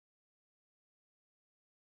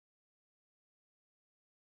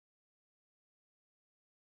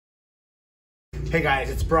Hey guys,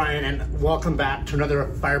 it's Brian and welcome back to another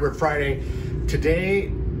Firebird Friday. Today,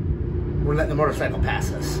 we're letting the motorcycle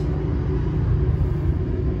pass us.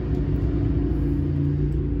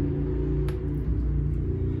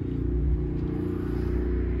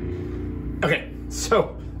 Okay,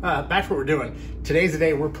 so back to what we're doing. Today's the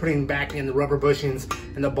day we're putting back in the rubber bushings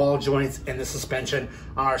and the ball joints and the suspension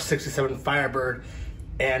on our 67 Firebird.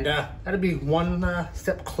 And that'll be one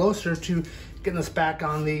step closer to getting us back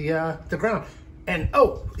on the ground. And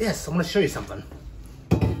oh, yes, I'm gonna show you something.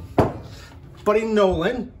 Buddy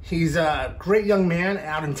Nolan, he's a great young man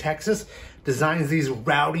out in Texas, designs these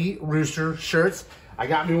Rowdy Rooster shirts. I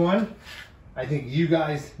got me one. I think you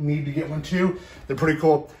guys need to get one too. They're pretty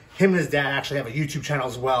cool. Him and his dad actually have a YouTube channel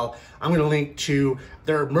as well. I'm gonna link to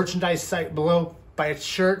their merchandise site below. Buy a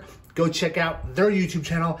shirt, go check out their YouTube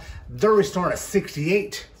channel. They're restoring a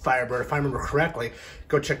 68 Firebird, if I remember correctly.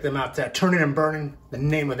 Go check them out. Turning and Burning, the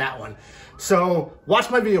name of that one. So watch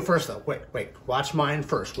my video first though. Wait, watch mine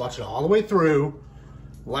first. Watch it all the way through.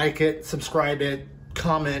 Like it, subscribe it,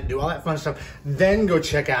 comment, do all that fun stuff. Then go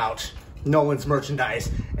check out Nolan's merchandise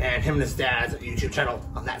and him and his dad's YouTube channel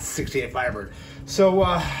on that 68 Firebird. So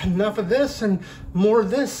enough of this and more of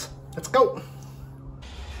this. Let's go.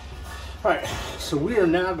 All right, so we are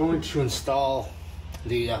now going to install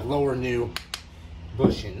the lower new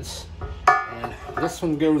bushings. And this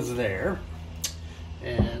one goes there.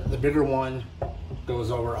 And the bigger one goes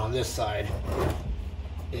over on this side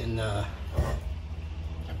in, I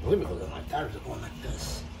believe it goes in like that, or is it going like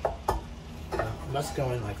this? No, it must go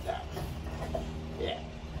in like that. Yeah,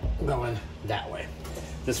 going that way.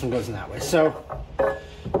 This one goes in that way. So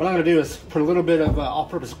what I'm gonna do is put a little bit of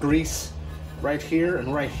all-purpose grease right here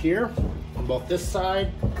and right here on both this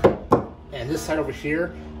side and this side over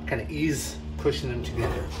here, kind of ease pushing them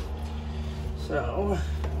together. So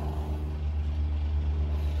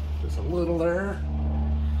just a little there.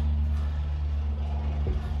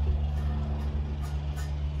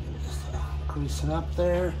 Just greasing up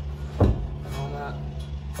there. All that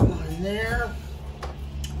in there.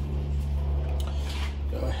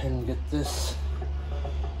 Go ahead and get this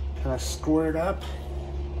kind of squared up.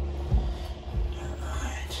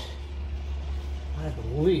 Alright. I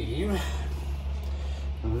believe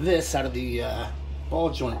this out of the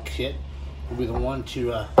ball joint kit will be the one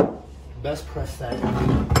to best press that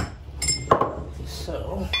in.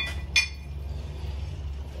 So,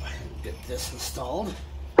 go ahead and get this installed.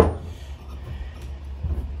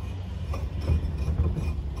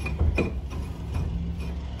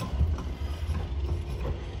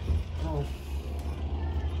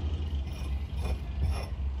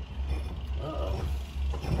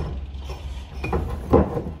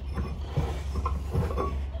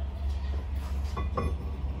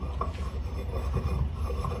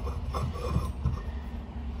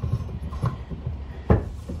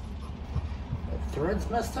 Threads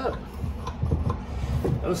messed up.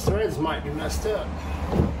 Those threads might be messed up.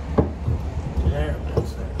 There it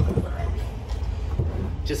is. There.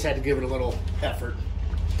 Just had to give it a little effort.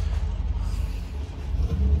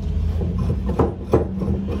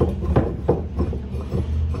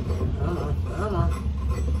 Come on.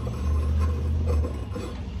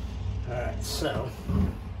 Alright, so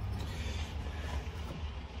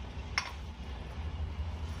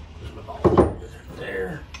there's my ball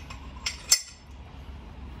there.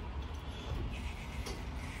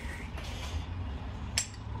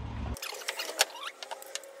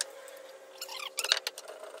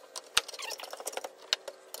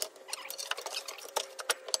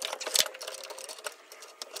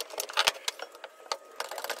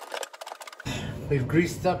 We've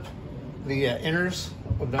greased up the inners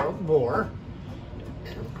of the bore.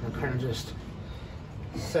 And I'm going to kind of just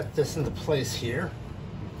set this into place here.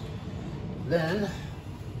 Then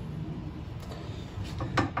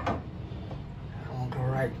I'll go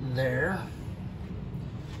right there.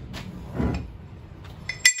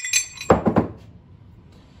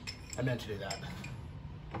 I meant to do that.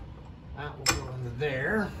 That will go into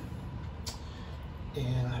there.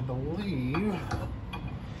 And I believe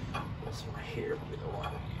this one right here will be the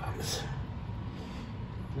one we use.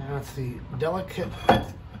 Now it's the delicate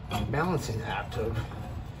balancing act of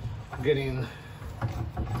getting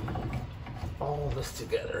all of this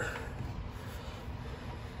together.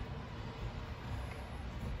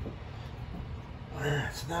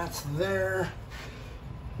 Alright, so that's there.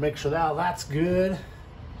 Make sure that that's good.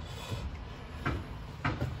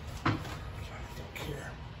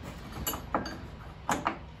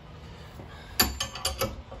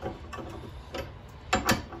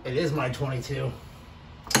 It is my 22.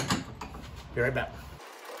 Be right back.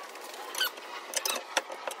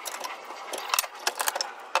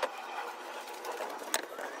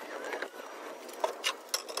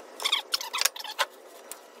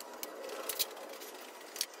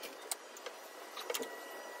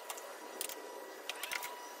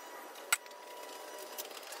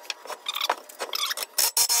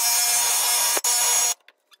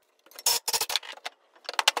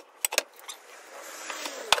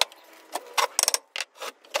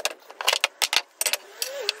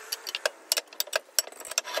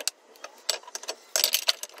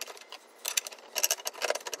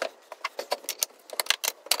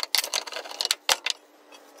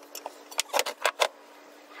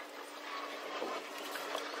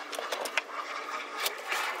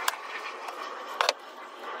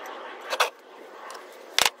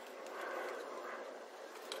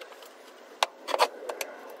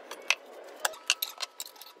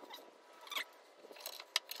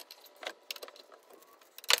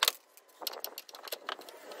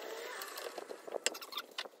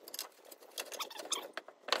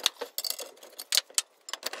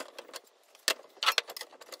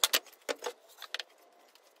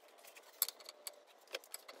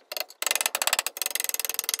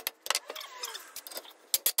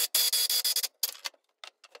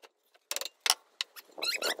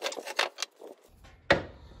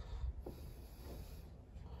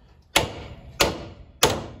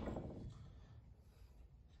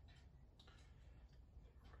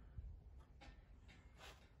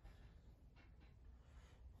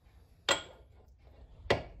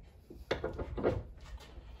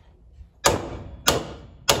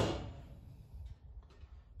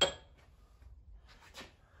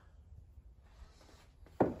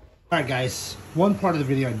 Alright guys, one part of the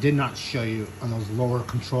video I did not show you on those lower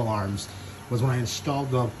control arms was when I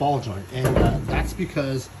installed the ball joint, and that's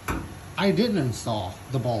because I didn't install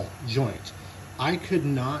the ball joint. I could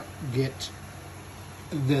not get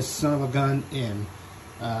this son of a gun in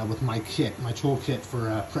with my kit, my tool kit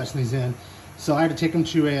for pressing these in. So I had to take them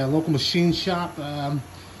to a local machine shop to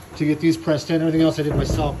get these pressed in. Everything else I did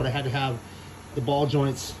myself, but I had to have the ball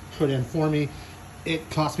joints put in for me. It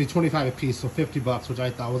cost me $25 a piece, so 50 bucks, which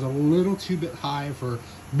I thought was a little too bit high for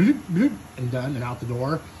bloop, bloop, and done and out the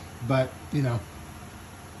door. But, you know,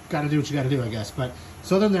 got to do what you got to do, I guess. But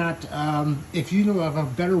so other than that, if you know of a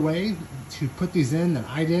better way to put these in than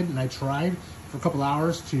I did, and I tried for a couple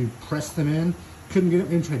hours to press them in, couldn't get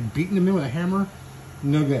them in, tried beating them in with a hammer,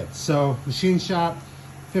 no good. So machine shop,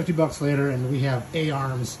 50 bucks later, and we have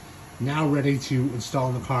A-arms now ready to install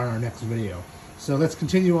in the car in our next video. So let's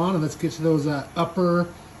continue on and let's get to those upper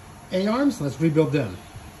A-arms and let's rebuild them.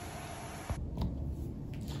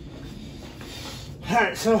 All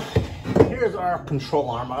right, so here's our control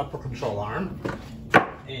arm, our upper control arm.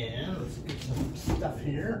 And let's get some stuff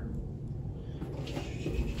here.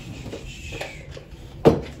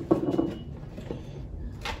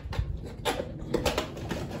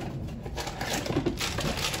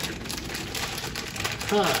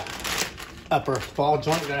 Upper ball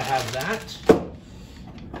joint, gotta have that.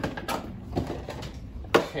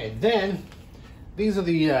 Okay, then these are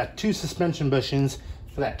the two suspension bushings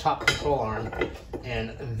for that top control arm,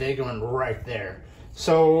 and they go in right there.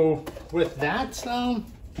 So with that,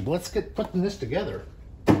 let's get putting this together.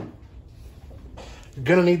 You're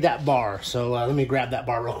gonna need that bar, so let me grab that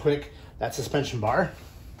bar real quick. That suspension bar.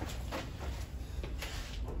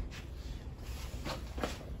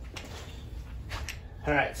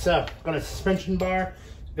 All right, so got a suspension bar.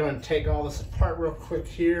 Going to take all this apart real quick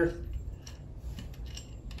here.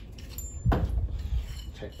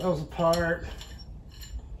 Take those apart.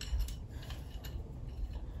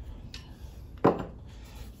 So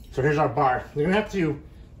here's our bar. We're gonna have to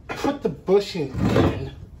put the bushing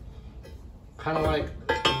in, kind of like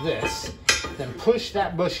this, then push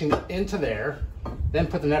that bushing into there, then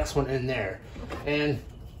put the next one in there. And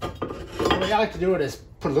the way I like to do it is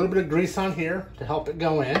put a little bit of grease on here to help it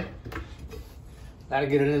go in. That'll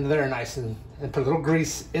get it into there nice, and put a little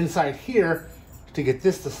grease inside here to get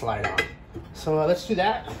this to slide on. So let's do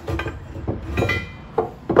that.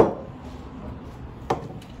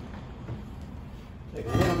 Take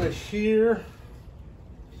a little bit here.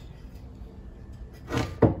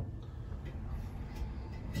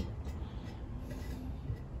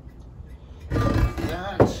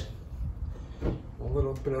 That. A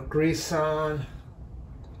little bit of grease on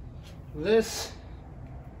this.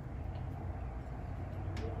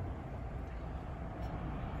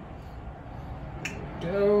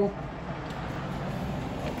 Go.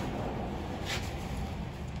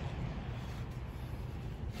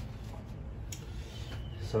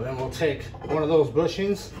 So then we'll take one of those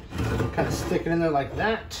bushings, kind of stick it in there like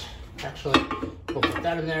that. Actually, we'll put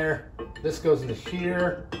that in there. This goes into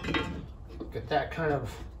here. Get that kind of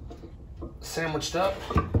sandwiched up.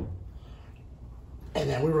 And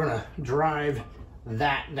then we were gonna drive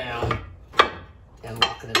that down and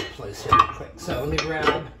lock it into place here real quick. So let me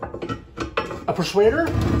grab a persuader.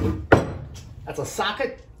 That's a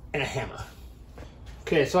socket and a hammer.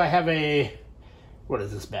 Okay, so I have a, what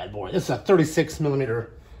is this bad boy? This is a 36mm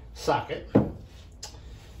socket.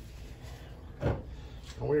 And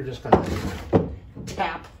we're just gonna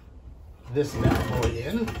tap this bad boy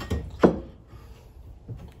in.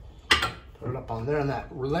 Put it up on there on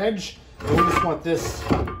that ledge. And we just want this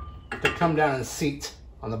to come down and seat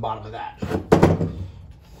on the bottom of that.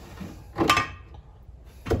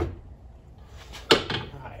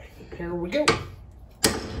 All right, here we go.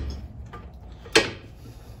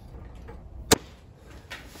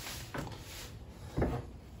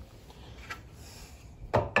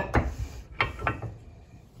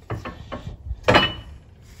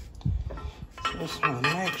 Just want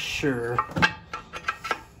to make sure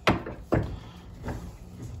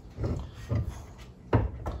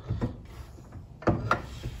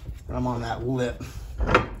I'm on that lip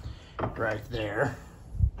right there.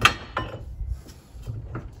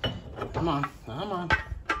 Come on, come on.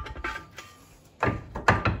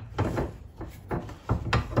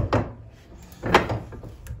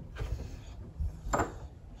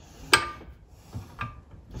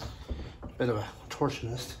 Bit of a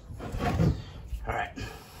torsionist. All right.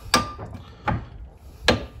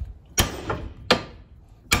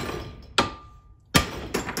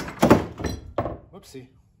 Whoopsie.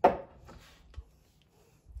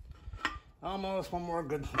 Almost one more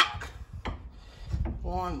good knock.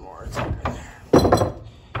 One more. It's right there.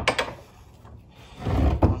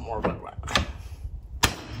 more of it.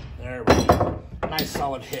 There we go. Nice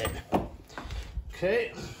solid hit.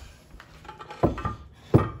 Okay.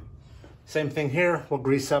 Same thing here. We'll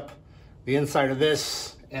grease up the inside of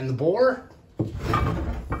this and the bore.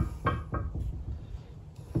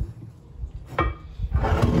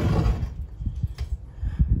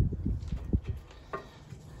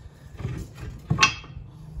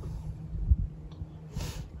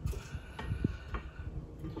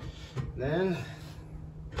 Then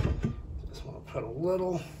just want to put a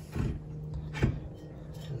little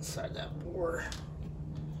inside that bore.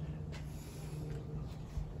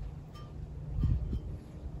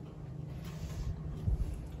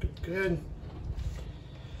 Good.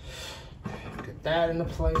 Get that into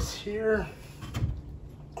place here.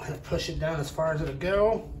 I'm gonna push it down as far as it'll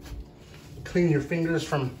go. Clean your fingers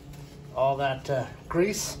from all that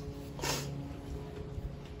grease.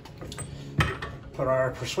 Put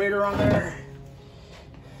our persuader on there.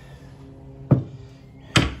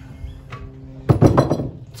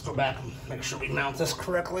 Let's go back and make sure we mount this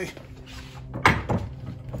correctly.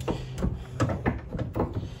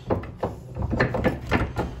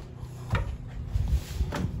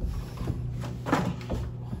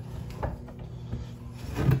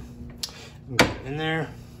 Get it in there.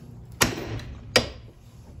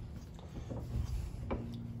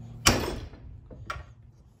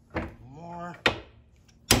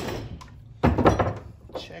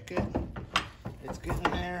 Check it. It's getting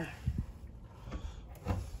there.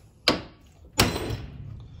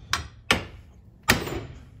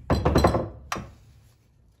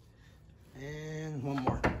 And one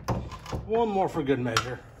more. One more for good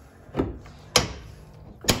measure.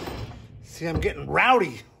 See, I'm getting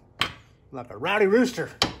rowdy. Like a rowdy rooster.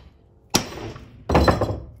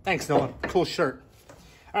 Thanks, Noah. Cool shirt.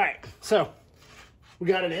 All right, so we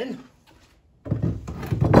got it in.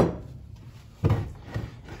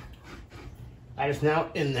 That is now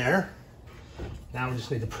in there. Now we just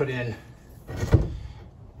need to put in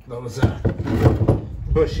those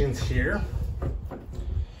bushings here.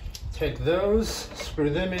 Take those, screw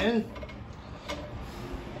them in.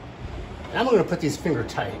 And I'm gonna put these finger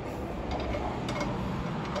tight.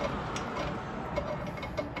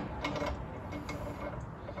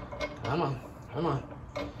 Come on, come on.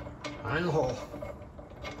 Find the hole.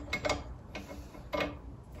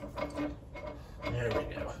 There we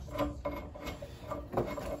go.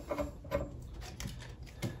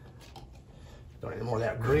 Don't need more of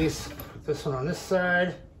that grease. Put this one on this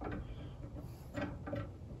side.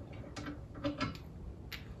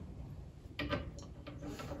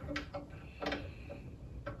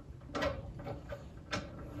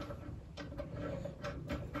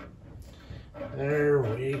 There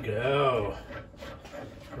we go.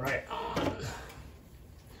 Right on.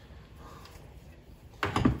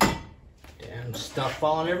 Damn stuff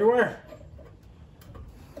falling everywhere.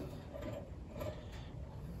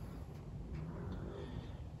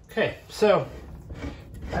 Okay, so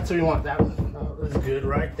that's what we want. That was good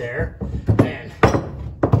right there. And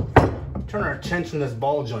turn our attention to this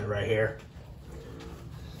ball joint right here.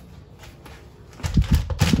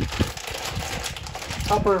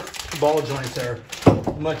 Upper ball joints are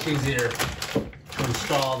much easier to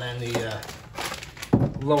install than the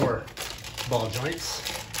lower ball joints.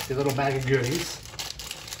 The little bag of goodies.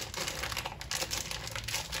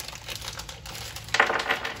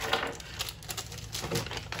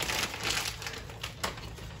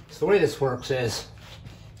 So the way this works is,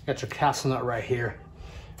 you got your castle nut right here.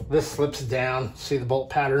 This slips down, see the bolt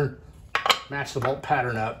pattern, match the bolt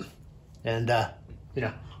pattern up, and you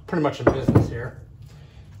know, pretty much in business here.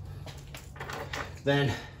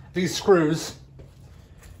 Then these screws,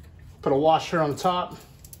 put a washer on the top,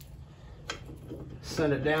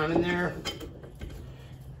 send it down in there.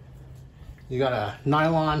 You got a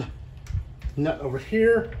nylon nut over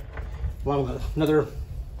here, along with another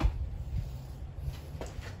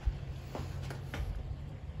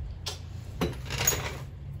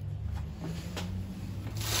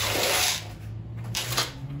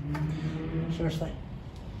seriously.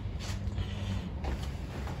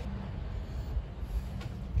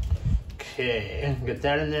 Okay, get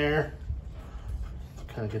that in there.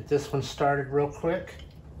 Kind of get this one started real quick.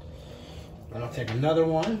 Then I'll take another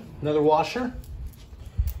one, another washer.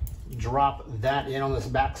 Drop that in on this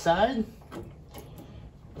back side.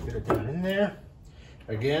 Get it down in there.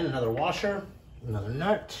 Again, another washer, another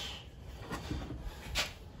nut.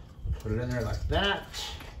 Put it in there like that.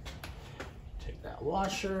 Take that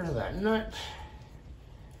washer, that nut.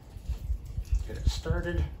 Get it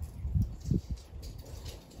started.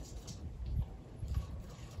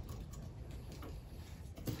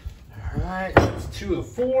 All right, that's 2 of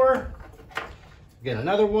 4. Get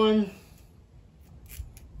another one.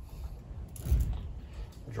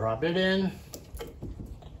 Drop it in.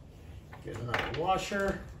 Get another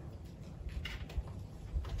washer.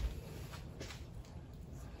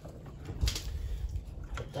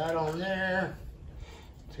 Put that on there.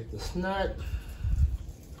 Take this nut.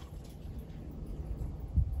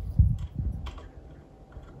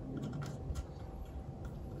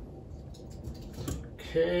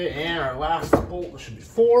 Okay, and our last bolt should be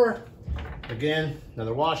 4. Again,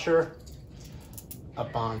 another washer.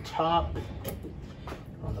 Up on top.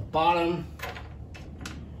 On the bottom.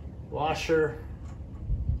 Washer.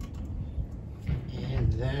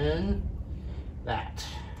 And then that.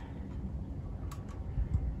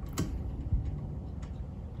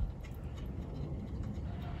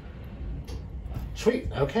 Sweet.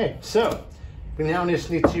 Okay, so we now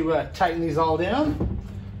just need to tighten these all down.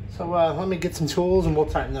 So let me get some tools and we'll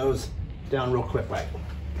tighten those down real quick. Right.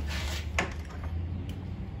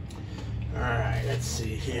 All right, let's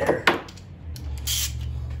see here. Let's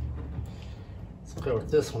go with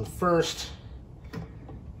this one first.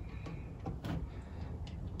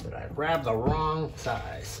 Did I grab the wrong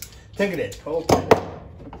size? I think I did. Okay.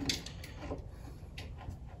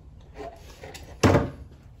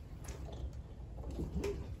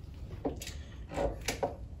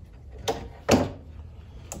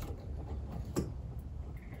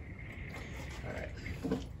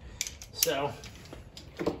 So,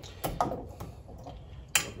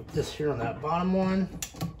 put this here on that bottom one.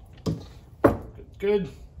 Good.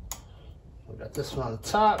 We got this one on the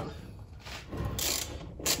top.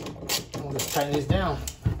 We'll just tighten these down.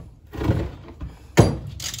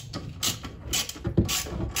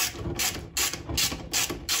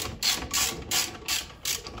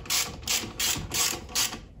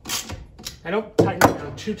 I don't tighten it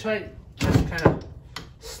down too tight, just kind of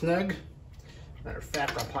snug. Matter of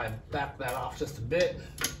fact, I'll probably back that off just a bit.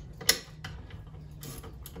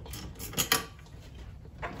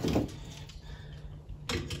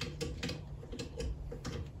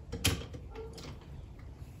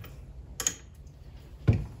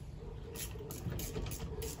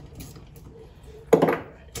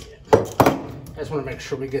 I just want to make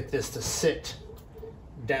sure we get this to sit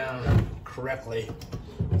down correctly.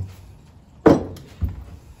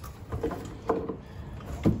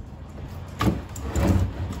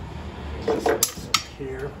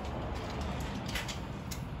 Here.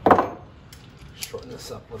 Shorten this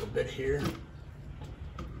up a little bit here.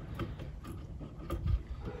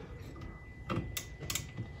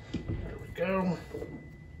 There we go.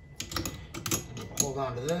 Hold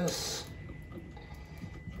on to this.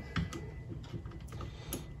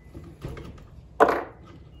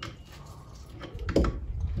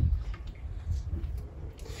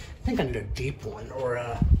 I think I need a deep one or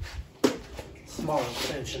a small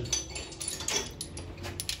extension.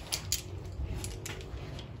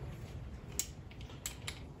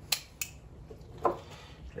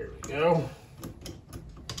 There we go.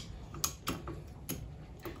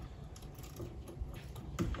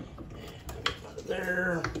 Out of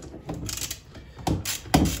there.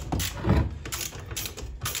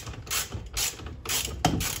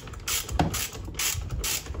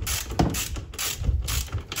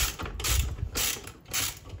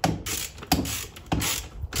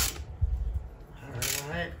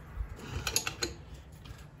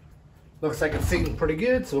 Looks like it's seating pretty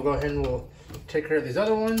good, so we'll go ahead and we'll take care of these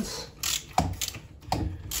other ones.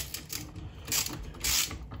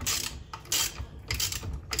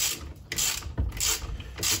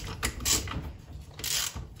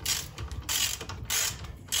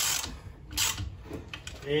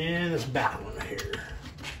 And this back one right here.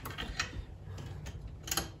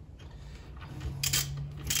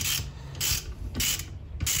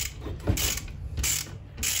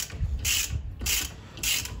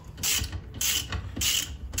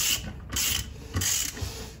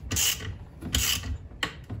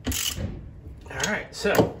 Alright,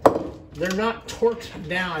 so they're not torqued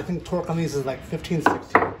down. I think torque on these is like 15,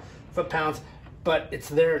 16 foot-pounds, but it's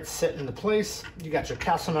there, it's sitting into place. You got your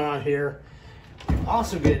castle nut on here. You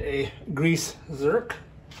also get a grease zerk.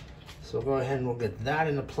 So we'll go ahead and we'll get that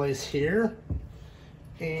into place here.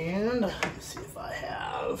 And let me see if I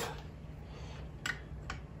have.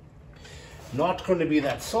 Not going to be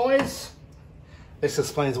that size. This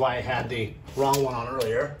explains why I had the wrong one on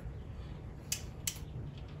earlier.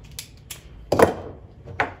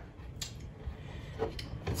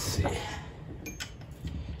 Let's see.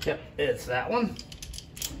 Yep, it's that one.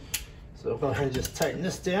 So we'll go ahead and just tighten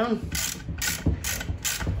this down.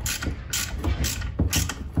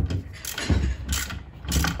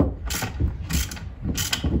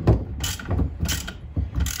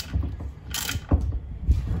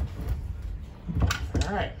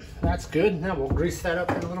 good. Now we'll grease that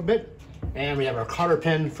up in a little bit. And we have our cotter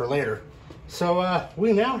pin for later. So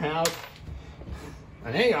we now have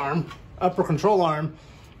an A-arm, upper control arm,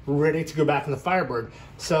 ready to go back in the Firebird.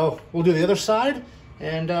 So we'll do the other side,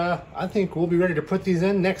 and I think we'll be ready to put these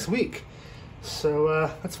in next week.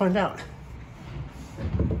 So let's find out.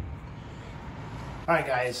 All right,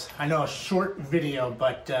 guys, I know a short video,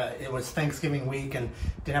 but it was Thanksgiving week and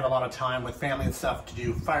didn't have a lot of time with family and stuff to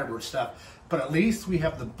do Firebird stuff. But at least we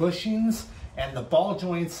have the bushings and the ball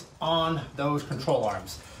joints on those control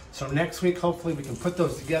arms. So next week, hopefully we can put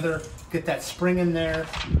those together, get that spring in there,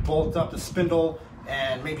 bolt up the spindle,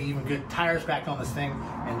 and maybe even get tires back on this thing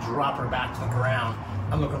and drop her back to the ground.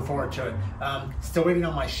 I'm looking forward to it. Still waiting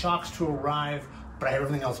on my shocks to arrive, but I have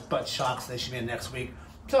everything else but shocks. They should be in next week.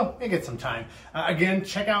 So it gets some time. Again,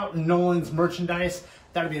 check out Nolan's merchandise.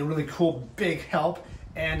 That'd be a really cool, big help.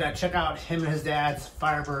 And check out him and his dad's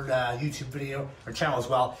Firebird YouTube video or channel as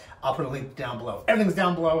well. I'll put a link down below. Everything's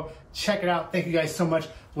down below. Check it out. Thank you guys so much.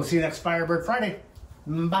 We'll see you next Firebird Friday.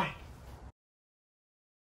 Bye.